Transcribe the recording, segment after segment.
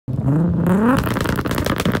That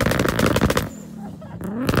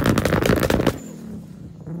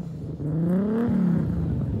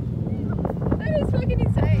is fucking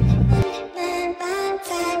insane.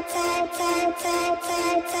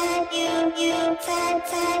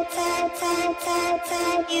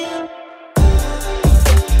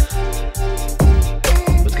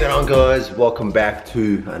 What's going on, guys? Welcome back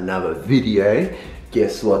to another video.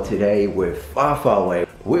 Guess what? Today we're far away.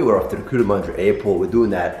 We were off to the Cootamundra Airport. We're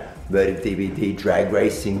doing that Motive DVD drag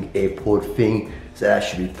racing airport thing, so that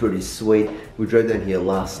should be pretty sweet. We drove down here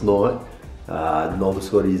last night. Nov's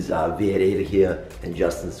got his V8 here, and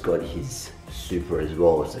Justin's got his Supra as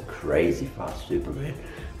well. It's a crazy fast Supra, man.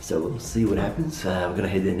 So we'll see what happens. We're gonna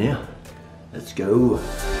head there now. Let's go.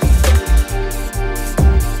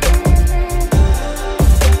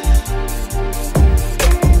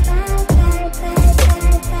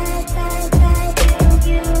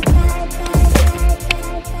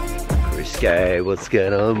 Okay, what's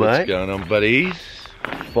going on, mate? What's going on, buddies?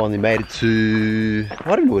 Finally made it to...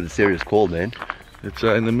 I don't know what this area is called, man. It's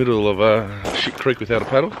in the middle of a shit creek without a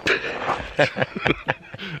paddle.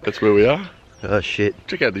 That's where we are. Oh, shit.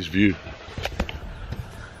 Check out this view.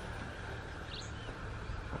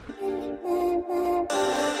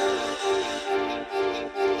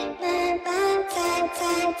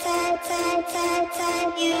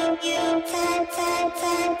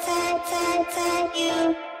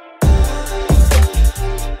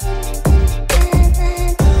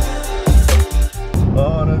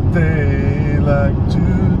 On a day like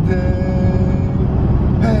today,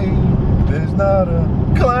 hey, there's not a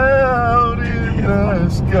cloud in the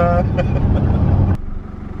sky.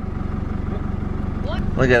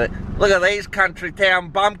 Look at it. Look at these country town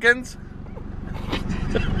bumpkins.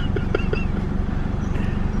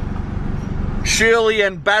 Shirley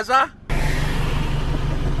and Bazza.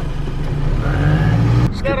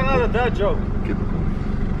 Get another dad joke.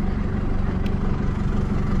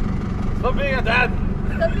 Stop being a dad.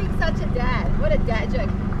 Stop being such a dad. What a dad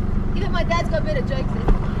joke. Even my dad's got better jokes than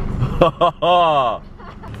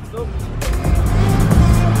Stop.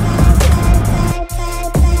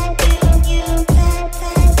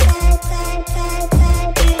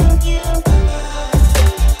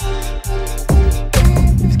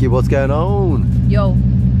 Skip, what's going on? Yo,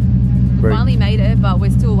 we finally made it, but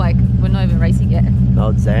we're still like, we're not even racing yet.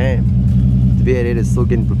 Oh, damn. The V8 is still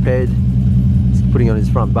getting prepared. He's putting on his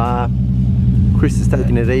front bar. Chris is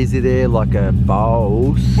taking it easy there like a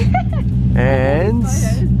boss. And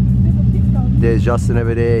there's Justin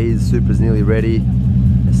over there. His Supra's nearly ready.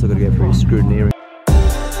 They're still got to go through his scrutineering.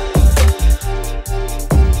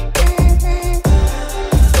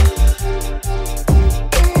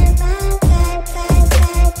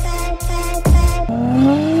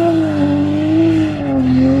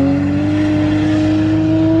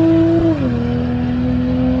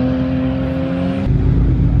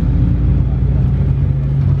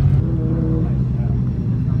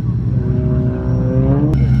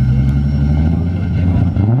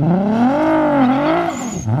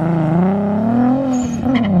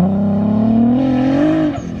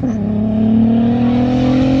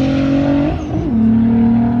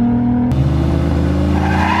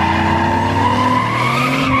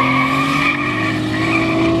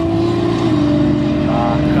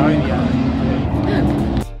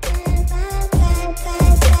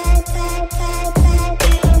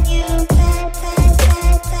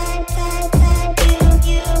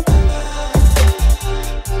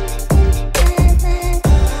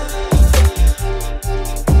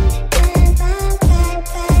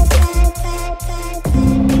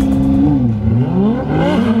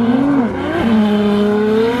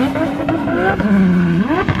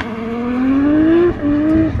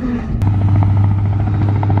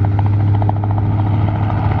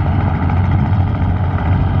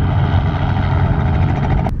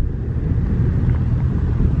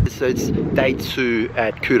 So it's day 2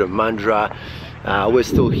 at Cootamundra. We're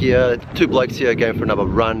still here. 2 blokes here going for another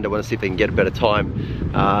run. They want to see if they can get a better time.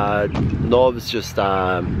 Nov's just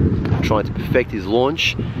trying to perfect his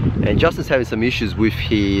launch, and Justin's having some issues with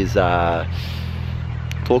his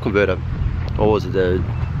torque converter. Or was it the...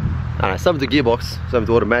 I don't know, some of the gearbox, some of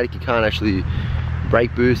the automatic. You can't actually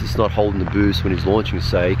brake boost. It's not holding the boost when he's launching,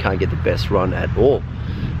 so he can't get the best run at all.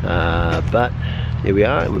 But here we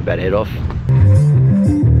are, and we're about to head off.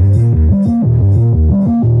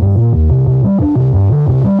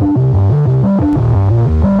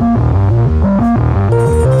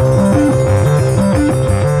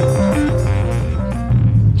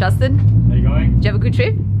 Justin, How you going? did you have a good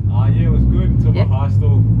trip? Yeah, it was good until Yeah. my high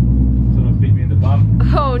stall sort of beat me in the bum.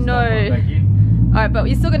 Oh no. Back in. Alright, but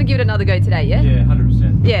you're still going to give it another go today, yeah? Yeah,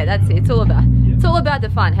 100%. Yeah, that's it. It's all about the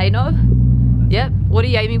fun. Hey, Nov? Yep. What are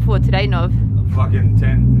you aiming for today, Nov? Fucking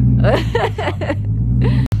 10. What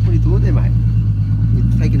are you doing there, mate? You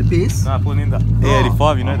taking a piss? Nah, pulling in the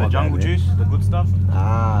A85, you know, the jungle juice, the good stuff.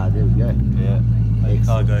 Ah, there we go. Yeah. Make the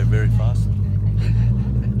car go very fast.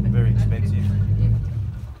 Very expensive.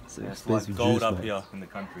 It's like gold juice, up mate. here in the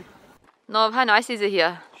country. Nov, how nice is it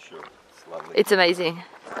here? Sure, it's lovely. It's amazing.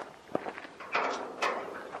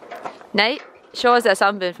 Nate, show us that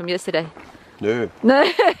sunburn from yesterday. No. No.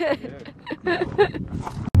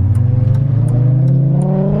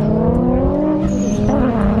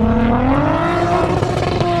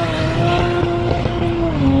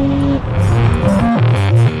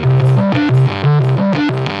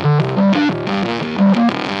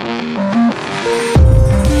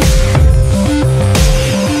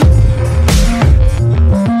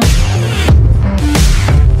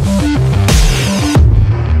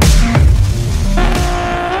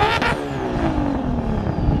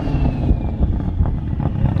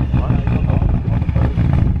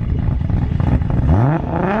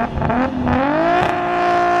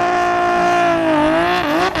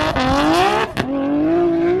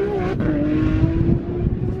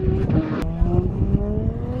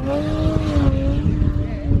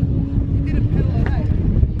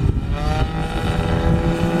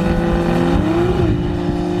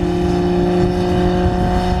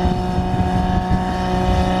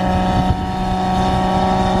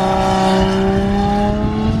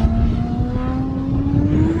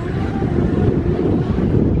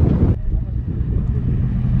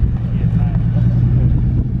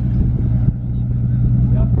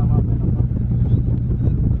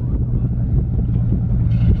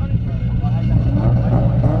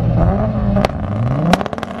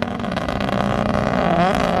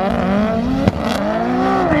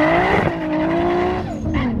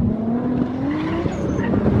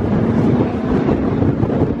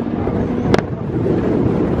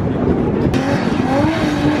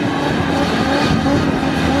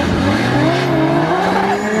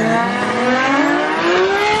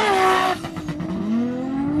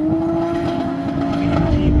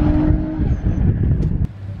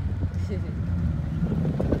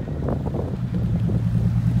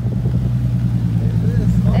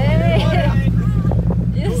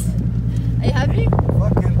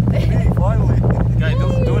 Okay,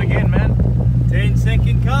 do it again, man.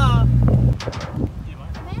 10-second car.